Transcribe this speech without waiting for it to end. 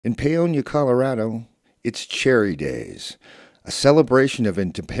In Paonia, Colorado, it's Cherry Days, a celebration of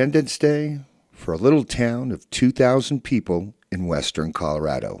Independence Day for a little town of 2,000 people in western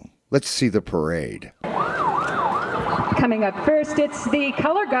Colorado. Let's see the parade. Coming up first, it's the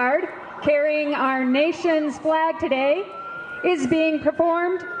Color Guard carrying our nation's flag today, is being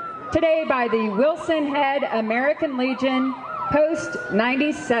performed today by the Wilson Head American Legion, Post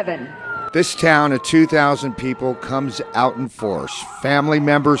 97. This town of 2,000 people comes out in force. Family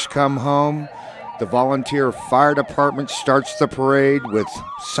members come home. The volunteer fire department starts the parade with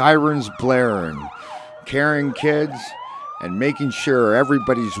sirens blaring, carrying kids, and making sure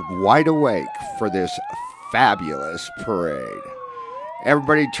everybody's wide awake for this fabulous parade.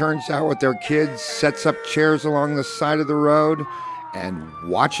 Everybody turns out with their kids, sets up chairs along the side of the road, and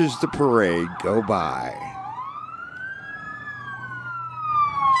watches the parade go by.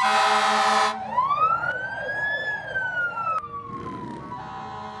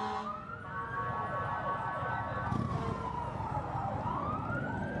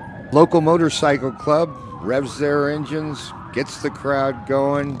 Local motorcycle club revs their engines, gets the crowd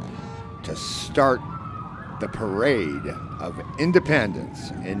going to start the parade of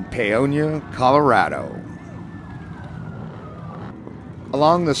independence in Paonia, Colorado.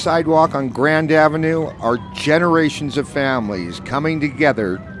 Along the sidewalk on Grand Avenue are generations of families coming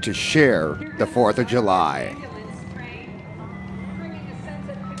together to share the 4th of July.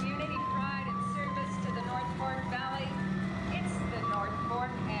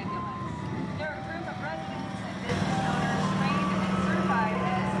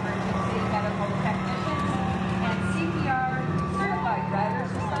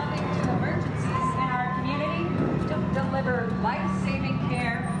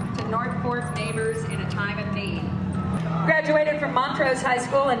 Neighbors in a time of need. Graduated from Montrose High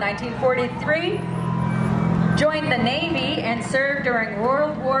School in 1943, joined the Navy and served during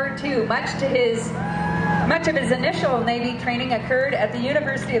World War II. Much of his initial Navy training occurred at the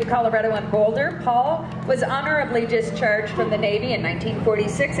University of Colorado in Boulder. Paul was honorably discharged from the Navy in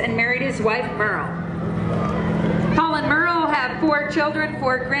 1946 and married his wife Merle. Paul and Merle have 4 children,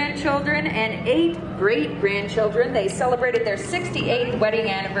 4 grandchildren, and 8 great-grandchildren. They celebrated their 68th wedding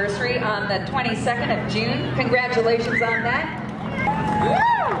anniversary on the 22nd of June. Congratulations on that.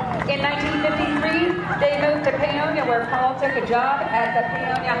 In 1953, they moved to Paonia, where Paul took a job at the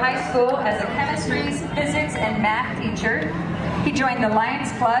Paonia High School as a chemistry, physics, and math teacher. He joined the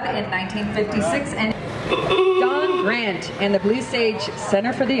Lions Club in 1956 and Don Grant and the Blue Sage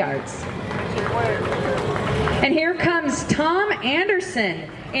Center for the Arts. And here comes Tom Anderson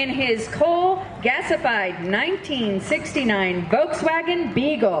in his coal-gasified 1969 Volkswagen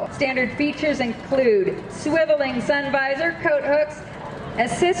Beetle. Standard features include swiveling sun visor, coat hooks,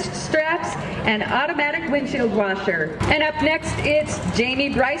 assist straps, and automatic windshield washer. And up next, it's Jamie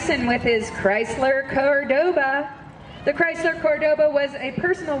Bryson with his Chrysler Cordoba. The Chrysler Cordoba was a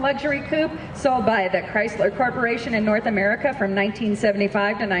personal luxury coupe sold by the Chrysler Corporation in North America from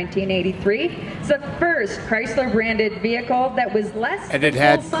 1975 to 1983. It's the first Chrysler branded vehicle that was less and it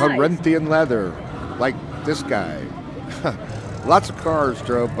had Corinthian leather, like this guy. Lots of cars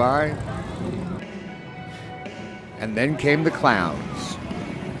drove by. And then came the clowns.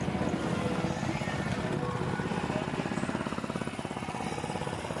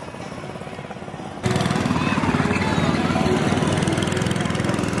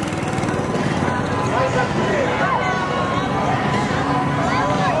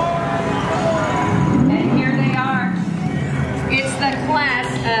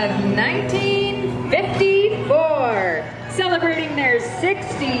 Celebrating their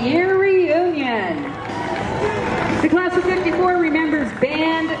 60-year reunion. The class of 54 remembers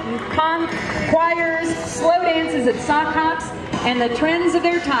band, choirs, slow dances at sock hops, and the trends of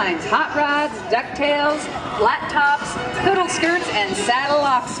their times: hot rods, ducktails, flat tops, poodle skirts, and saddle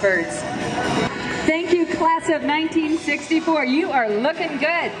Oxfords. Thank you, class of 1964. You are looking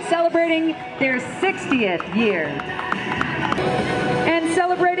good, celebrating their 60th year. And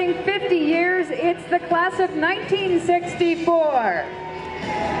celebrating 50 years, it's the class of 1964.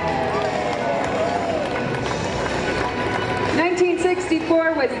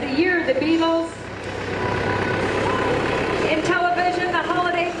 1964 was the year of the Beatles. In television, the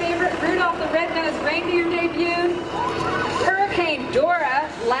holiday favorite Rudolph the Red-Nosed Reindeer debuted. Hurricane Dora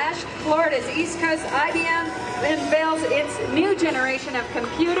lashed Florida's East Coast. IBM unveils its new generation of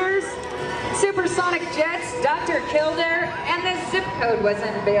computers. Supersonic jets, Dr. Kildare, and the zip code was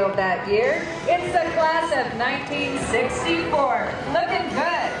unveiled that year. It's the class of 1964. Looking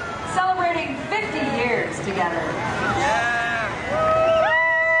good. Celebrating 50 years together. Yeah.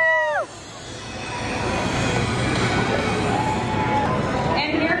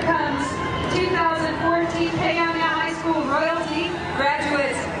 And here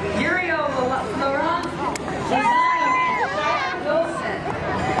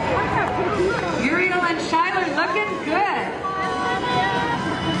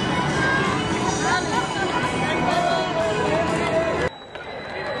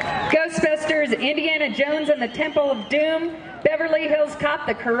Indiana Jones and the Temple of Doom, Beverly Hills Cop,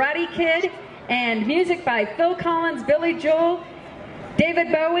 The Karate Kid, and music by Phil Collins, Billy Joel,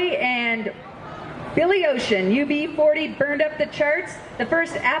 David Bowie, and Billy Ocean. UB40 burned up the charts. The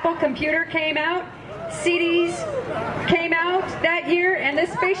first Apple computer came out. CDs came out that year, and the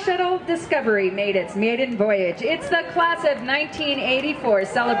Space Shuttle Discovery made its maiden voyage. It's the class of 1984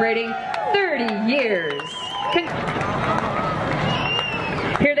 celebrating 30 years.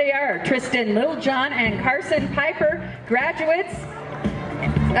 Here they are, Tristan Littlejohn and Carson Piper, graduates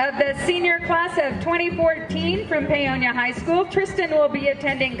of the senior class of 2014 from Paonia High School. Tristan will be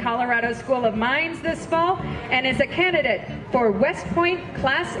attending Colorado School of Mines this fall and is a candidate for West Point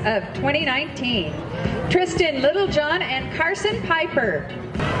class of 2019. Tristan Littlejohn and Carson Piper.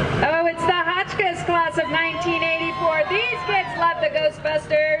 Oh, it's the Hotchkiss class of 1984. These kids love the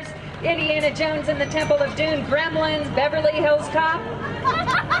Ghostbusters, Indiana Jones and the Temple of Doom, Gremlins, Beverly Hills Cop,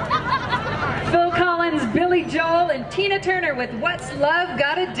 Phil Collins, Billy Joel, and Tina Turner with What's Love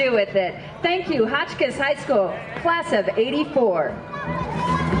Gotta Do With It. Thank you, Hotchkiss High School, class of 84.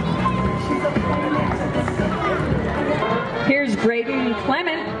 Here's Braden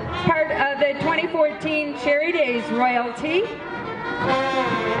Clement, part of the 2014 Cherry Days royalty.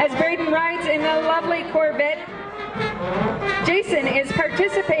 As Braden rides in the lovely Corvette, Jason is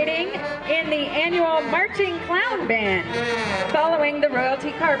participating in the annual Marching Clown Band. Following the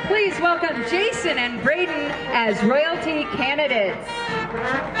royalty car, please welcome Jason and Braden as royalty candidates.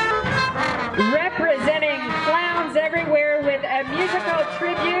 Representing clowns everywhere with a musical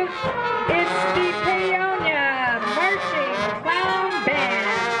tribute, it's the Paonia Marching Clown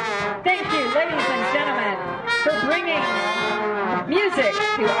Band. Thank you, ladies and gentlemen, for bringing music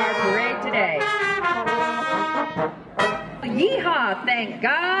to our parade today. Yeehaw, thank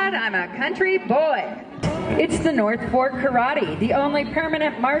God I'm a country boy. It's the North Fork Karate, the only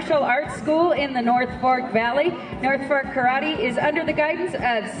permanent martial arts school in the North Fork Valley. North Fork Karate is under the guidance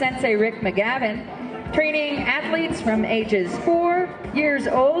of Sensei Rick McGavin, training athletes from ages 4 years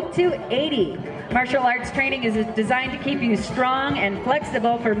old to 80. Martial arts training is designed to keep you strong and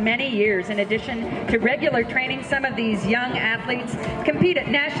flexible for many years. In addition to regular training, some of these young athletes compete at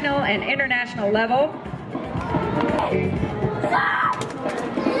national and international level.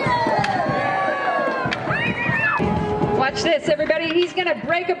 Watch this, everybody. He's going to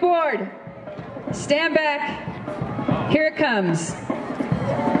break a board. Stand back. Here it comes.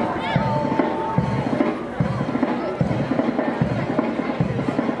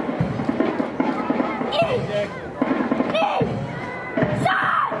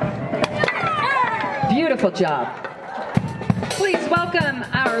 Beautiful job. Please welcome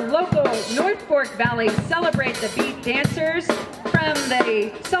our local North Fork Valley Celebrate the Beat dancers from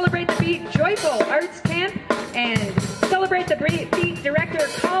the Celebrate the Beat Joyful Arts Camp and Celebrate the Beat director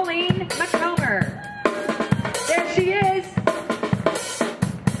Colleen McComber. There she is.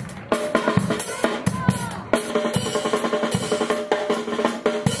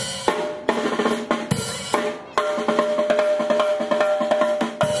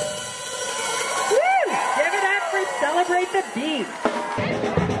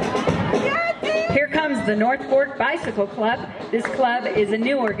 The North Fork Bicycle Club. This club is a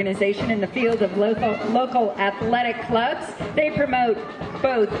new organization in the field of local athletic clubs. They promote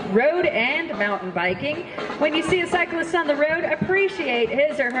both road and mountain biking. When you see a cyclist on the road, appreciate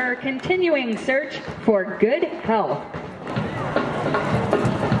his or her continuing search for good health.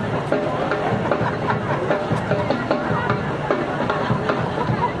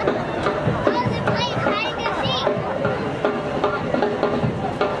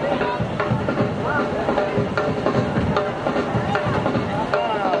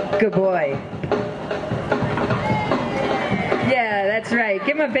 Good boy. Yeah, that's right.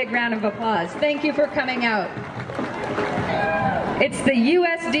 Give him a big round of applause. Thank you for coming out. It's the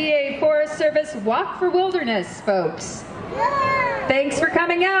USDA Forest Service Walk for Wilderness, folks. Thanks for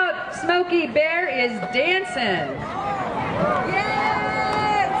coming out. Smokey Bear is dancing.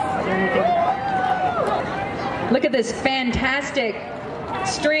 Yes! Look at this fantastic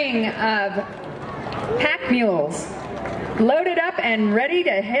string of pack mules. Loaded up and ready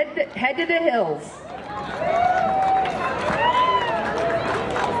to head to the hills.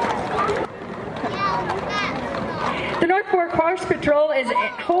 The North Fork Horse Patrol is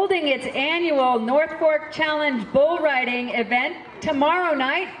holding its annual North Fork Challenge bull riding event tomorrow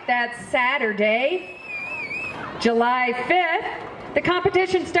night. That's Saturday, July 5th. The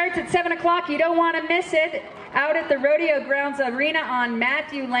competition starts at 7 o'clock. You don't want to miss it. Out at the Rodeo Grounds Arena on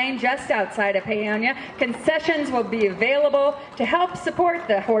Matthew Lane, just outside of Paonia. Concessions will be available to help support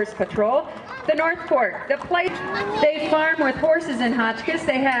the Horse Patrol. The North Fork, the place they farm with horses in Hotchkiss.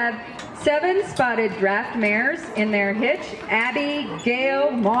 They have 7 spotted draft mares in their hitch. Abby,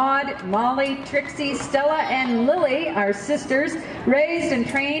 Gail, Maud, Molly, Trixie, Stella, and Lily are sisters, raised and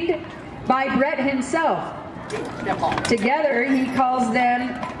trained by Brett himself. Together, he calls them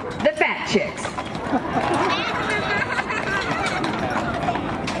the Fat Chicks.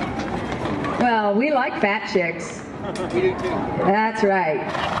 Well, we like fat chicks. We do too. That's right.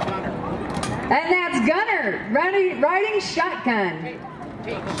 And that's Gunner, riding shotgun.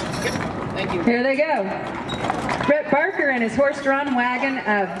 Thank you. Here they go. Brett Barker and his horse-drawn wagon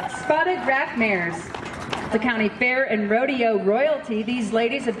of spotted draft mares. The county fair and rodeo royalty. These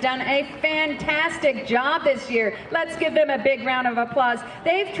ladies have done a fantastic job this year. Let's give them a big round of applause.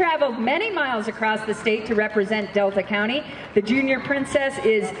 They've traveled many miles across the state to represent Delta County. The junior princess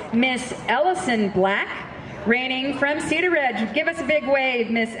is Miss Ellison Black, reigning from Cedar Ridge. Give us a big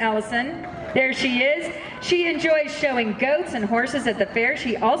wave, Miss Ellison. There she is. She enjoys showing goats and horses at the fair.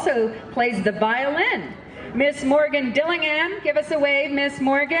 She also plays the violin. Miss Morgan Dillingham, give us a wave. Miss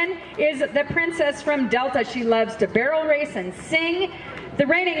Morgan is the princess from Delta. She loves to barrel race and sing. The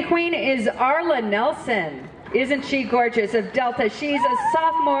reigning queen is Arla Nelson. Isn't she gorgeous, of Delta? She's a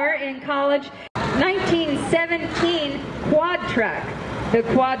sophomore in college. 1917 quad truck. The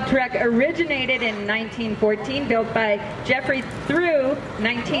quad truck originated in 1914, built by Jeffrey through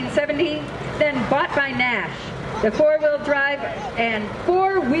 1970, then bought by Nash. The four-wheel drive and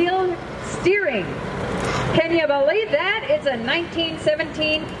four-wheel steering. Can you believe that? It's a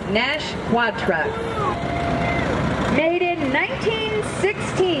 1917 Nash quad truck. Made in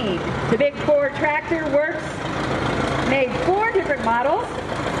 1916, the Big Four tractor works. Made 4 different models.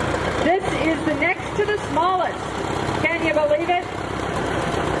 This is the next to the smallest. Can you believe it?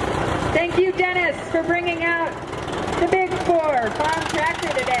 Thank you, Dennis, for bringing out the Big Four farm tractor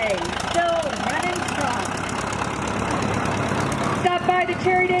today. Still running strong. Stop by the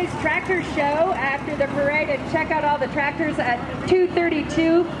Cherry Days Tractor Show after the parade and check out all the tractors at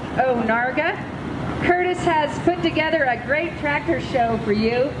 232 Onarga. Curtis has put together a great tractor show for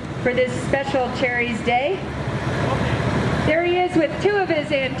you for this special Cherries Day. There he is with 2 of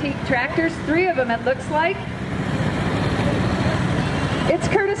his antique tractors, 3 of them it looks like. It's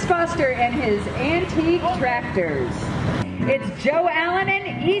Curtis Foster and his antique tractors. It's Joe Allen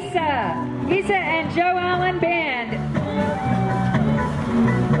and Issa. Issa and Joe Allen Band.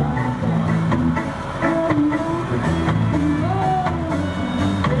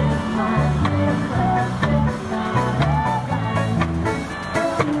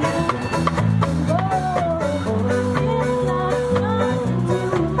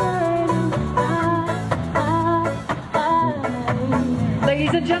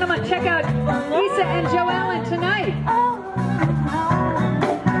 Ladies and gentlemen, check out Issa and Joe Allen tonight.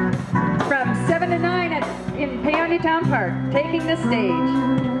 From 7 to 9 in Paonia Town Park, taking the stage.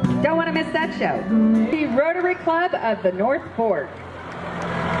 Don't want to miss that show. The Rotary Club of the North Fork.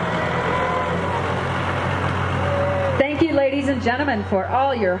 Thank you, ladies and gentlemen, for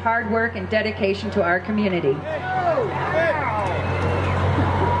all your hard work and dedication to our community.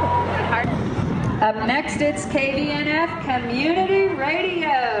 Up next, it's KVNF Community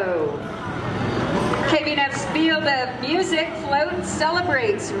Radio. KVNF's Field of Music float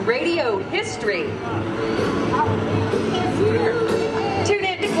celebrates radio history. Tune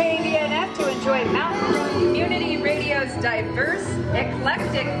in to KVNF to enjoy Mountain Community Radio's diverse,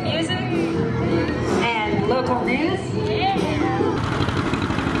 eclectic music and local news. They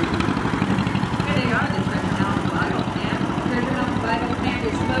are the Treasure Mountain Bible Band. Treasure Mountain Bible Band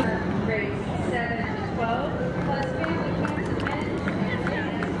is spoken grades 7 to 12, plus family camps and men's and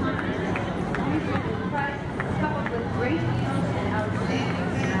dance concerts. Coupled with great meals and outstanding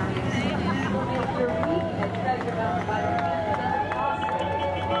surroundings. Make your week at Treasure Mountain Bible Band another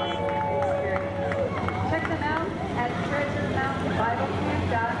awesome experience. Check them out at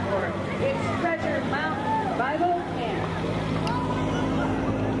treasuremountainbiblecamp.org. It's Treasure Mountain Bible Camp.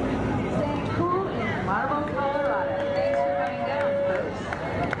 Staying cool in Marble, Colorado. Thanks for coming down, folks.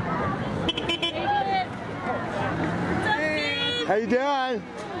 How you doing?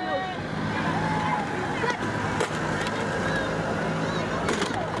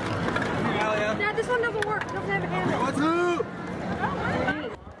 Dad, this one doesn't work. It doesn't have a handle.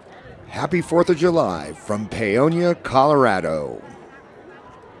 Happy 4th of July from Paonia, Colorado.